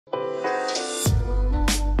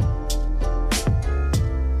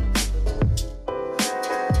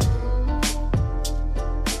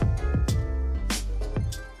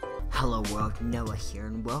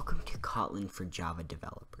welcome to Kotlin for Java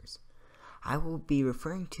developers. I will be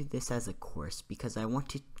referring to this as a course because I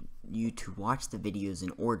want you to watch the videos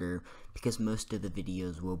in order because most of the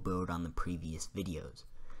videos will build on the previous videos.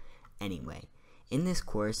 Anyway, in this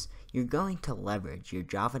course, you're going to leverage your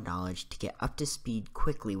Java knowledge to get up to speed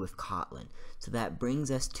quickly with Kotlin, so that brings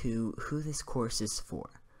us to who this course is for.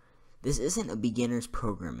 This isn't a beginner's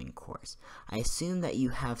programming course. I assume that you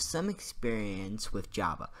have some experience with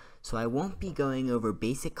Java, so I won't be going over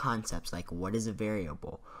basic concepts like what is a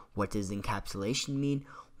variable, what does encapsulation mean,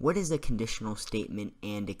 what is a conditional statement,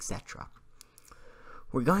 and etc.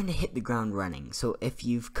 We're going to hit the ground running, so if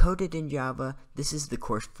you've coded in Java, this is the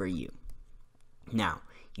course for you. Now,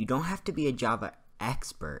 you don't have to be a Java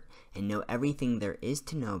expert and know everything there is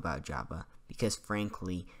to know about Java, because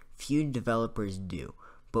frankly, few developers do.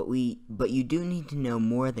 But you do need to know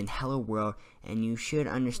more than hello world, and you should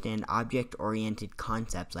understand object-oriented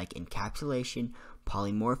concepts like encapsulation,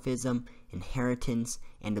 polymorphism, inheritance,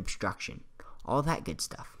 and abstraction. All that good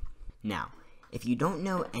stuff. Now, if you don't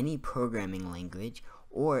know any programming language,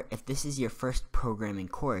 or if this is your first programming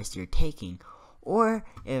course you're taking, or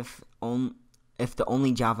if the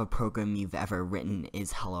only Java program you've ever written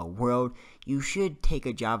is hello world, you should take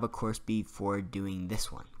a Java course before doing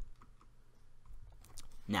this one.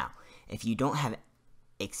 Now, if you don't have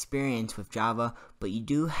experience with Java, but you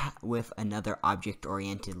do with another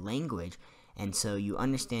object-oriented language, and so you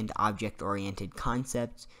understand object-oriented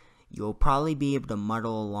concepts, you'll probably be able to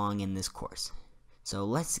muddle along in this course. So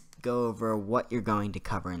let's go over what you're going to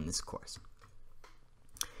cover in this course.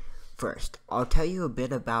 First, I'll tell you a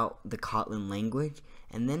bit about the Kotlin language,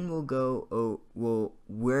 and then we're going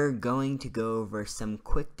to go over some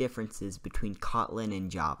quick differences between Kotlin and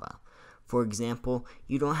Java. For example,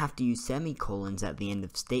 you don't have to use semicolons at the end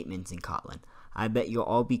of statements in Kotlin. I bet you'll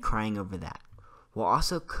all be crying over that. We'll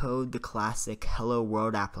also code the classic Hello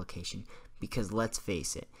World application because let's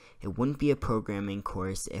face it, it wouldn't be a programming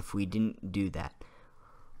course if we didn't do that.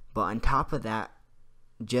 But on top of that,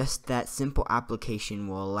 just that simple application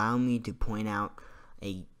will allow me to point out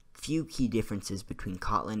a few key differences between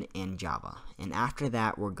Kotlin and Java. And after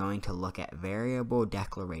that, we're going to look at variable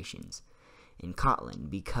declarations in Kotlin,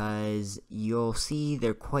 because you'll see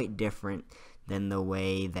they're quite different than the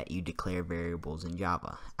way that you declare variables in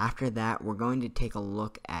Java. After that, we're going to take a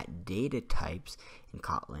look at data types in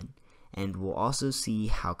Kotlin, and we'll also see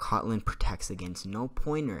how Kotlin protects against null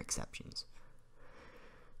pointer exceptions.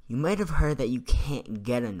 You might have heard that you can't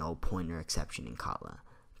get a null pointer exception in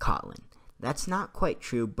Kotlin. That's not quite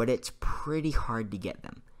true, but it's pretty hard to get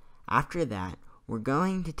them. After that, we're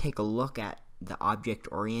going to take a look at the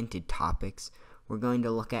object-oriented topics. We're going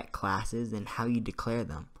to look at classes and how you declare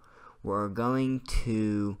them. We're going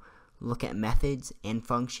to look at methods and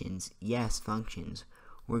functions. Yes, functions.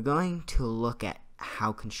 We're going to look at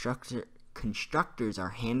how constructors are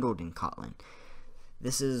handled in Kotlin.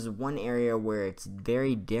 This is one area where it's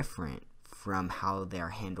very different from how they're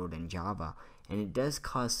handled in Java, and it does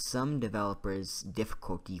cause some developers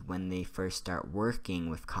difficulty when they first start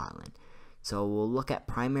working with Kotlin. So we'll look at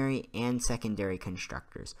primary and secondary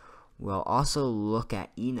constructors. We'll also look at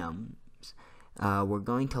enums. We're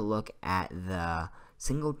going to look at the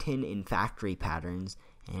singleton and factory patterns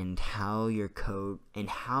and how you code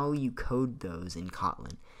those in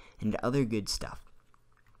Kotlin and other good stuff.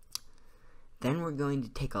 Then we're going to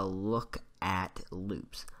take a look at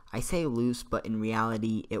loops. I say loops, but in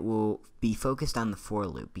reality it will be focused on the for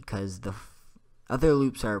loop because the other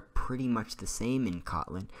loops are pretty much the same in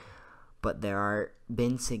Kotlin. But there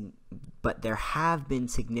have been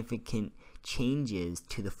significant changes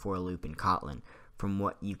to the for loop in Kotlin from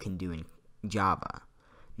what you can do in Java.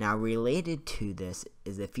 Now, related to this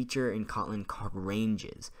is a feature in Kotlin called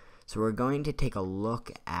ranges, so we're going to take a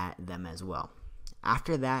look at them as well.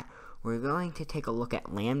 After that, we're going to take a look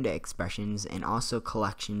at lambda expressions and also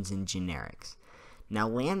collections and generics. Now,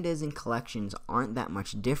 lambdas and collections aren't that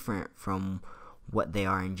much different from what they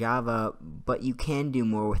are in Java, but you can do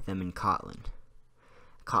more with them in Kotlin.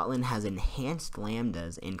 Kotlin has enhanced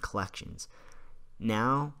lambdas and collections.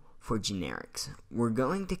 Now for generics. We're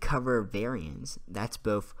going to cover variants, that's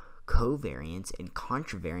both covariance and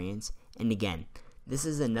contravariance, and again, this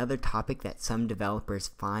is another topic that some developers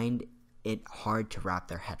find it hard to wrap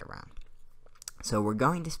their head around. So we're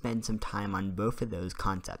going to spend some time on both of those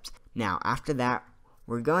concepts. Now after that,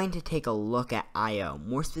 we're going to take a look at I/O,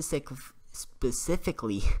 more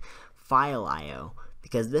specifically file I/O,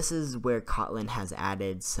 because this is where Kotlin has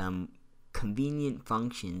added some convenient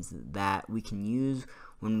functions that we can use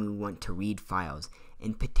when we want to read files.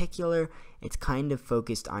 In particular, it's kind of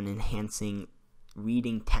focused on enhancing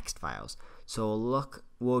reading text files. So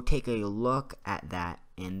we'll take a look at that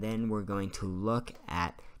and then we're going to look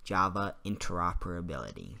at Java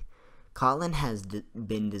interoperability. Kotlin has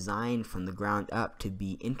been designed from the ground up to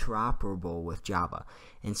be interoperable with Java,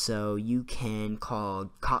 and so you can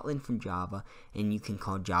call Kotlin from Java and you can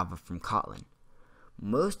call Java from Kotlin.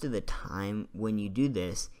 Most of the time when you do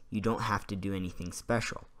this, you don't have to do anything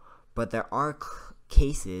special, but there are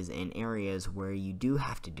cases and areas where you do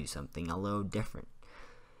have to do something a little different,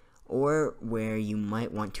 or where you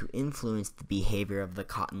might want to influence the behavior of the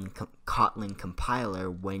Kotlin compiler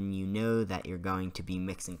when you know that you're going to be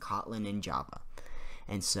mixing Kotlin and Java.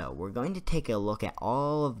 And so we're going to take a look at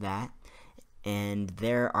all of that, and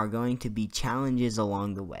there are going to be challenges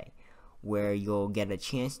along the way where you'll get a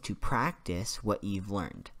chance to practice what you've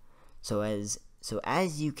learned. So as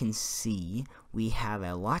you can see, we have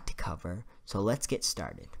a lot to cover, so let's get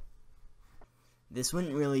started. This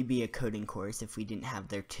wouldn't really be a coding course if we didn't have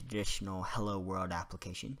their traditional Hello World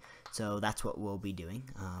application. So that's what we'll be doing,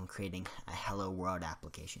 creating a Hello World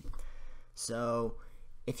application. So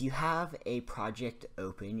if you have a project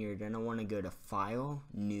open, you're going to want to go to File,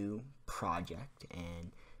 New, Project,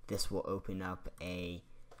 and this will open up a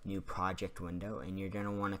new project window, and you're going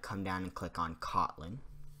to want to come down and click on Kotlin.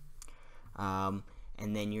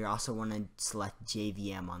 And then you also want to select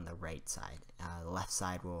JVM on the right side. The left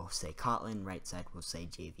side will say Kotlin, right side will say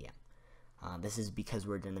JVM. This is because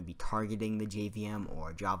we're going to be targeting the JVM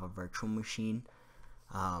or Java Virtual Machine.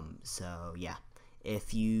 So yeah,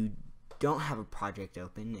 if you don't have a project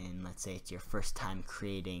open, and let's say it's your first time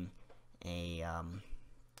creating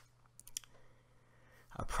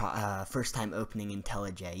first time opening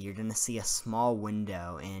IntelliJ, you're going to see a small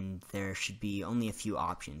window, and there should be only a few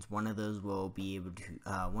options. One of those will be able to,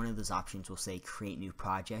 one of those options will say create new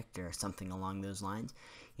project or something along those lines.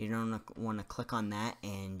 You're going to want to click on that,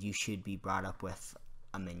 and you should be brought up with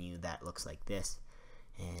a menu that looks like this,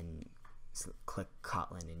 and click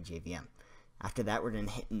Kotlin and JVM. After that, we're going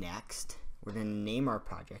to hit next. We're going to name our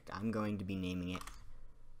project. I'm going to be naming it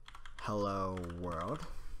Hello World.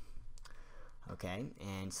 Okay,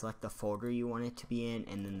 and select the folder you want it to be in,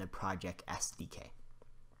 and then the project SDK.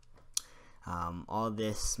 All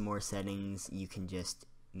this, more settings, you can just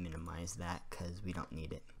minimize that because we don't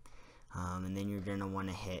need it. And then you're going to want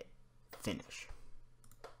to hit finish.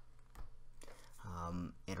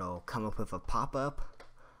 It'll come up with a pop-up.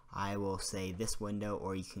 I will say this window,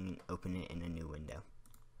 or you can open it in a new window.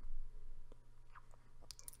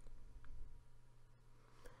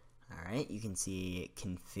 Alright, you can see it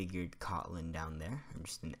configured Kotlin down there. I'm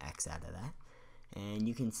just an X out of that. And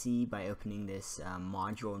you can see by opening this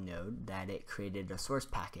module node that it created a source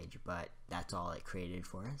package, but that's all it created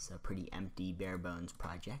for us, a pretty empty, bare bones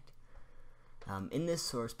project. In this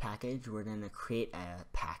source package, we're going to create a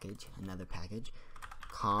package, another package,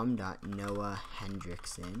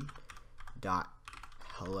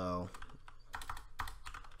 com.noahhendrickson.hello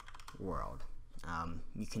world.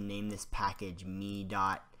 You can name this package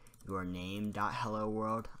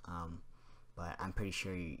me.yourname.hello-world, but I'm pretty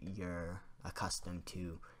sure you're accustomed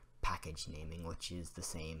to package naming, which is the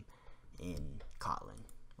same in Kotlin,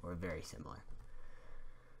 or very similar.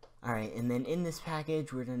 Alright, and then in this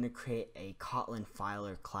package we're going to create a Kotlin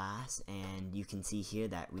filer class, and you can see here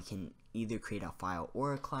that we can either create a file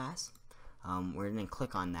or a class. We're going to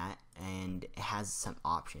click on that, and it has some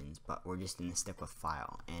options, but we're just going to stick with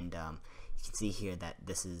file, and you can see here that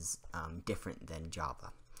this is different than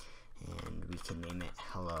Java. And we can name it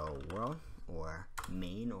Hello World or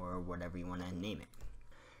main or whatever you want to name it.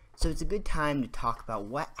 So it's a good time to talk about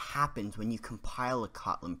what happens when you compile a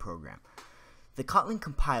Kotlin program. The Kotlin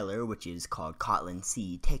compiler, which is called Kotlin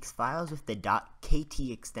C, takes files with the .kt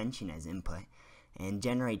extension as input and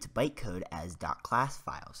generates bytecode as .class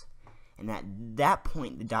files. And at that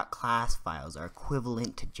point, the .class files are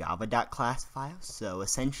equivalent to Java.class files. So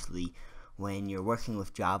essentially, when you're working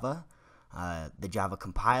with Java, the Java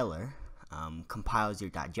compiler compiles your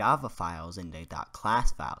 .java files into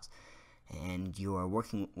 .class files, and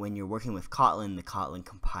when you're working with Kotlin, the Kotlin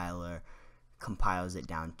compiler compiles it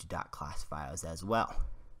down to .class files as well.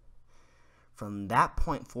 From that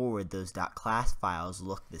point forward, those .class files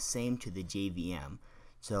look the same to the JVM.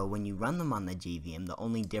 So when you run them on the JVM, the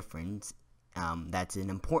only difference, that's an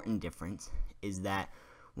important difference, is that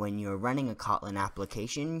when you're running a Kotlin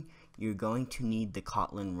application, you're going to need the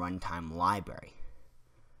Kotlin runtime library.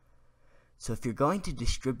 So if you're going to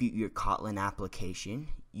distribute your Kotlin application,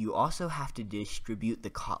 you also have to distribute the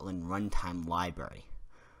Kotlin runtime library.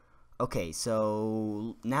 Okay,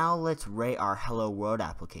 so now let's rate our Hello World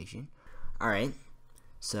application. Alright,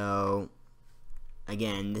 so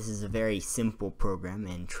again, this is a very simple program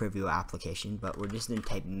and trivial application, but we're just going to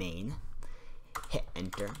type main, hit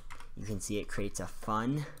enter. you can see it creates a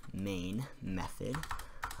fun main method.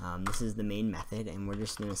 This is the main method, and we're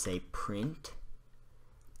just going to say print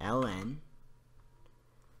ln,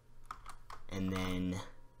 and then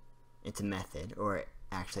it's a method, or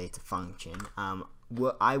actually it's a function.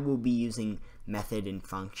 I will be using method and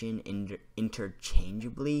function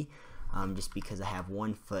interchangeably, just because I have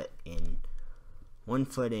one foot in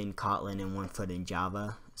Kotlin and one foot in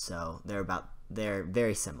Java, so they're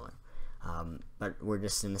very similar. But we're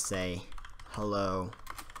just gonna say hello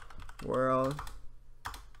world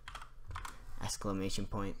exclamation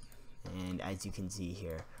point, and as you can see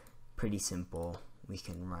here, pretty simple. We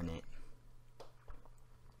can run it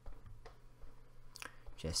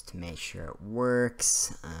just to make sure it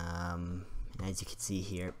works. And as you can see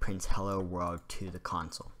here, it prints hello world to the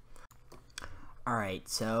console. Alright,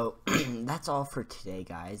 so that's all for today,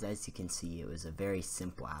 guys. As you can see, it was a very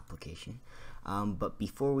simple application. But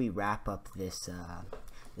before we wrap up this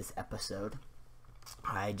episode,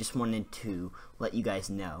 I just wanted to let you guys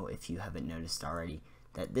know, if you haven't noticed already,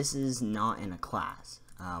 that this is not in a class.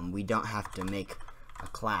 We don't have to make a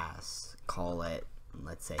class, call it,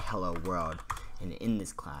 let's say, hello world, and in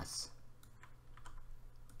this class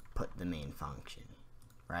put the main function,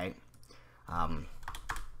 right?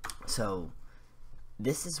 So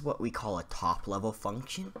this is what we call a top level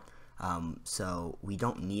function. So we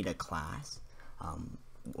don't need a class.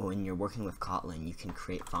 When you're working with Kotlin, you can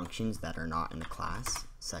create functions that are not in a class,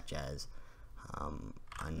 such as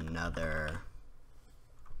another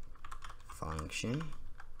function.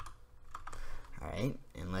 Alright,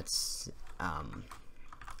 and let's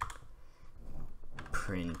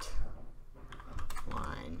print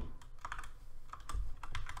line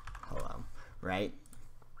hello, right?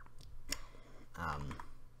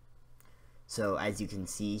 So as you can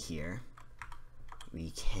see here,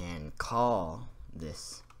 we can call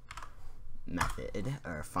this method,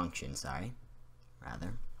 or function, sorry,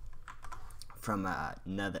 rather, from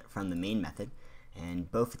the main method,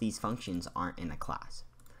 and both of these functions aren't in a class,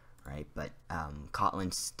 right? But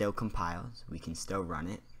Kotlin still compiles. We can still run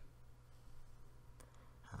it.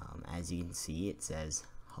 As you can see, it says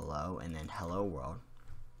hello and then hello world,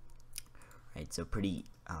 right? So pretty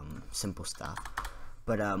simple stuff.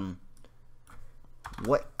 But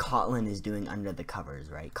what Kotlin is doing under the covers,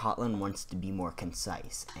 right? Kotlin wants to be more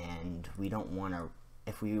concise, and we don't want to,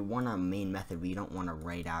 if we want a main method, we don't want to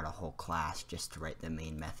write out a whole class just to write the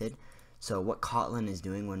main method. So what Kotlin is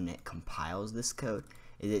doing when it compiles this code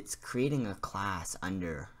is it's creating a class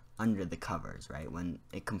under the covers, right? When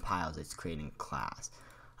it compiles, it's creating a class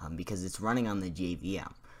because it's running on the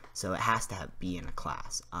JVM, so it has to be in a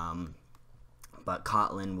class. But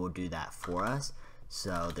Kotlin will do that for us,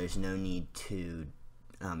 so there's no need to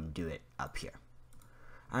do it up here.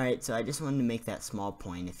 Alright, so I just wanted to make that small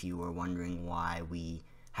point if you were wondering why we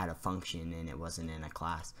had a function and it wasn't in a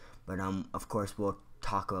class. But of course we'll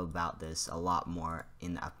talk about this a lot more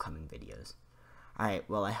in the upcoming videos. Alright,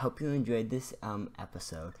 well, I hope you enjoyed this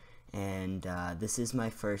episode, and this is my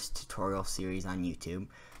first tutorial series on YouTube,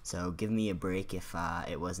 so give me a break if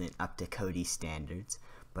it wasn't up to Cody standards.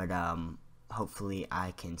 But hopefully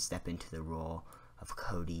I can step into the role of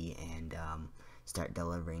Cody and start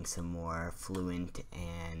delivering some more fluent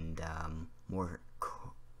and more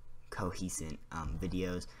cohesive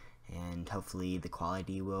videos, and hopefully the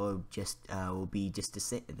quality will be just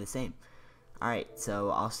the same. Alright, so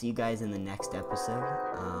I'll see you guys in the next episode.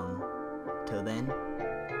 Till then,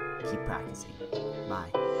 keep practicing.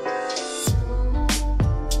 Bye.